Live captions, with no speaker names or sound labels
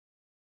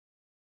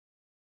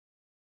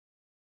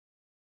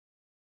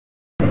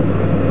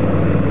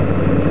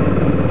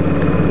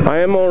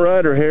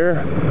rider here.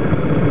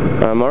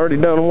 I'm already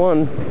done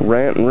one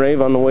rant and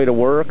rave on the way to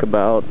work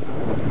about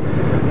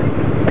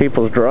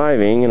people's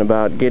driving and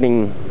about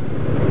getting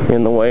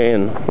in the way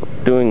and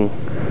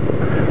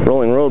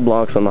rolling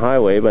roadblocks on the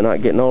highway by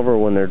not getting over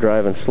when they're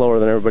driving slower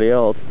than everybody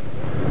else.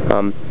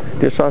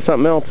 Just saw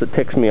something else that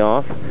ticks me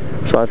off,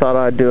 so I thought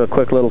I'd do a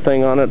quick little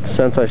thing on it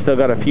since I still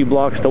got a few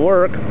blocks to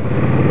work,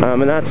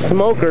 and that's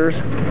smokers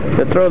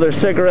that throw their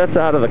cigarettes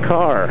out of the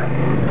car.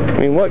 I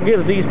mean, what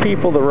gives these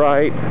people the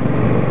right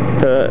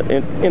to,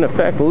 in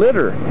effect,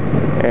 litter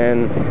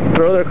and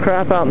throw their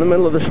crap out in the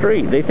middle of the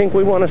street? They think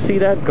we want to see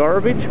that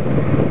garbage?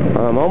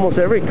 Almost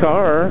every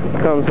car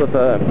comes with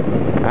a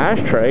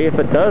ashtray. If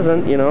it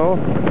doesn't, you know,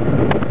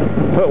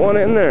 put one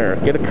in there.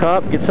 Get a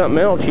cup, get something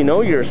else. You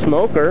know you're a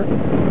smoker.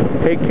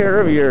 Take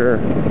care of your,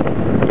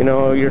 you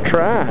know, your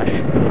trash.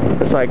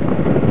 It's like,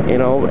 you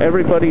know,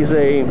 everybody's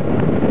a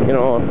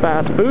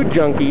fast food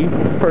junkie,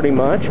 pretty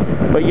much,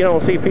 but you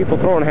don't see people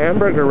throwing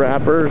hamburger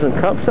wrappers and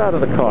cups out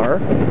of the car,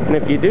 and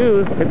if you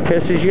do, it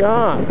pisses you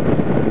off.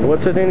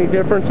 What's it any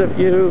difference if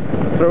you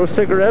throw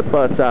cigarette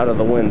butts out of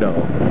the window?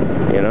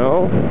 You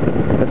know?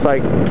 It's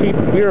like, keep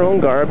your own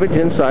garbage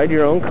inside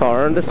your own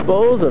car and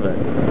dispose of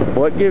it.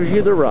 What gives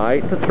you the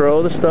right to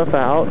throw the stuff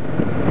out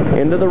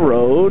into the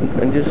road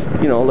and just,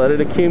 you know, let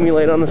it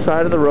accumulate on the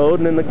side of the road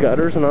and in the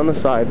gutters and on the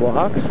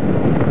sidewalks?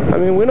 I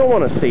mean, we don't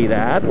want to see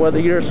that. Whether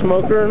you're a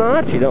smoker or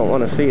not, you don't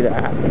want to see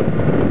that.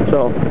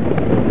 So,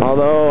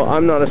 although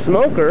I'm not a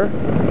smoker,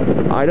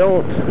 I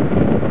don't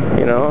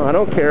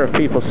care if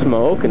people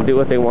smoke and do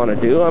what they want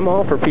to do. I'm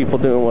all for people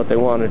doing what they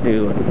want to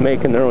do and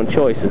making their own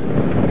choices.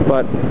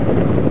 But,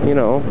 you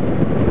know,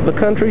 the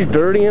country's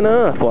dirty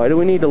enough. Why do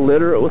we need to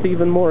litter it with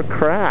even more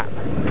crap?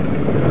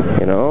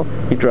 You know,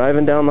 you're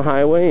driving down the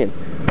highway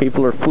and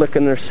people are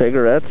flicking their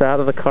cigarettes out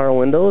of the car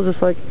windows.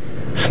 It's like,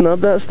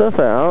 snub that stuff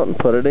out and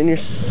put it in your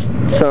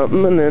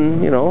something and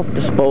then, you know,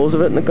 dispose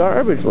of it in the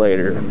garbage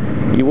later.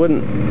 You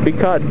wouldn't be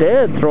caught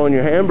dead throwing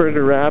your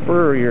hamburger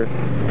wrapper or your,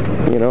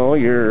 you know,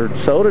 your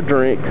soda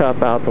drink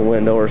cup out the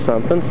window or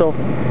something. So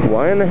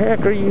why in the heck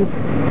are you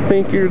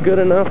think you're good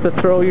enough to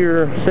throw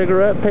your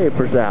cigarette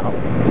papers out?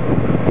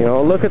 You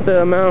know, look at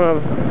the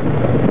amount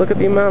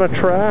of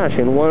trash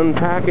in one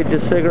package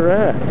of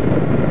cigarettes.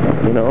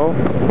 You know,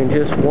 in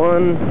just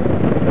one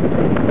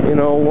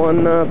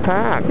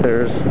pack,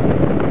 there's,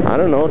 I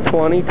don't know,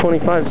 20,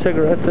 25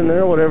 cigarettes in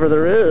there, whatever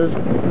there is,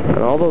 and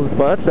all those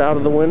butts out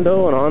of the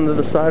window and onto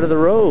the side of the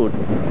road.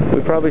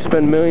 We probably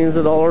spend millions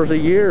of dollars a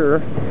year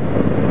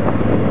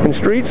in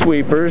street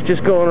sweepers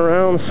just going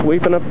around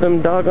sweeping up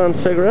them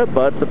doggone cigarette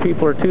butts that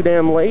people are too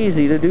damn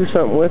lazy to do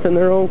something with in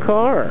their own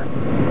car.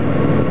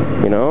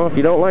 You know, if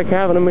you don't like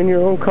having them in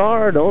your own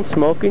car, don't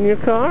smoke in your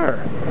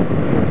car.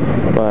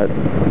 But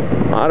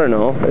I don't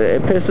know,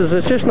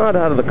 it's just not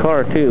out of the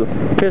car too.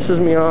 It pisses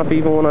me off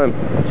even when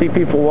I see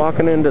people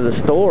walking into the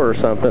store or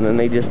something and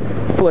they just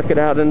flick it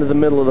out into the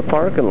middle of the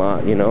parking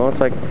lot, you know.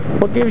 It's like,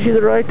 what gives you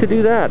the right to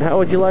do that? How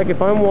would you like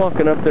if I'm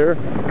walking up there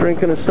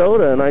drinking a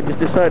soda and I just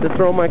decide to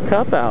throw my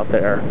cup out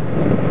there?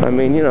 I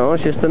mean, you know,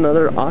 it's just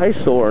another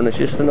eyesore and it's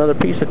just another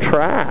piece of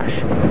trash.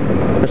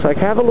 It's like,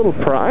 have a little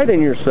pride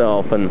in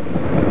yourself and,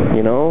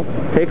 you know,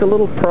 take a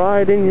little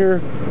pride in your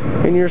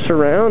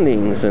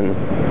surroundings.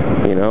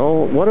 And, you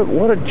know, what a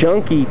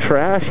junky,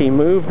 trashy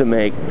move to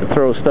make, to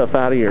throw stuff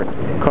out of your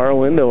car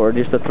window or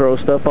just to throw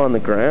stuff on the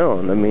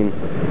ground. I mean,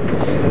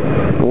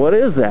 what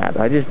is that?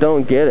 I just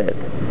don't get it.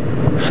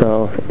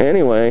 So,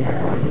 anyway,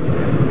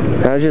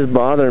 that was just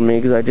bothering me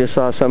because I just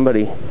saw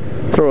somebody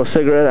throw a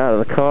cigarette out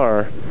of the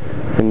car.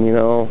 And, you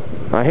know,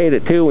 I hate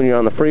it too when you're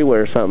on the freeway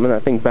or something and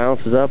that thing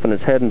bounces up and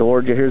it's heading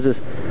towards you. Here's this,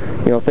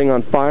 you know, thing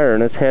on fire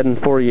and it's heading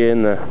for you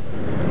in the,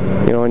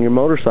 you know, on your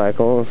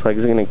motorcycle. It's like,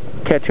 is it going to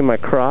catch in my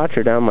crotch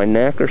or down my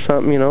neck or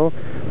something, you know?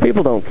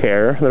 People don't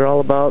care. They're all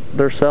about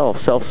themselves,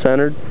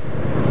 self-centered,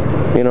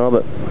 you know,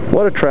 but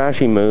what a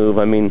trashy move.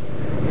 I mean,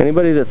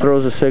 anybody that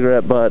throws a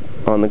cigarette butt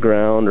on the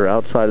ground or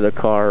outside of their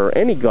car or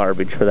any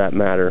garbage for that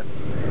matter,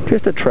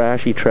 just a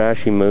trashy,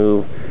 trashy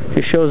move.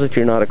 Just shows that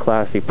you're not a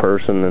classy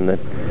person and that,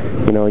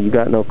 you know, you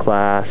got no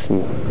class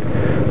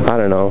and, I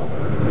don't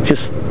know,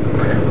 just,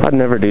 I'd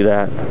never do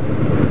that.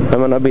 I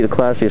might not be the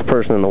classiest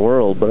person in the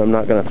world, but I'm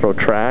not going to throw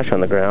trash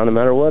on the ground no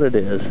matter what it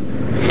is.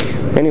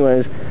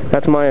 Anyways,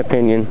 that's my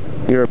opinion.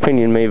 Your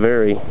opinion may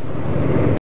vary.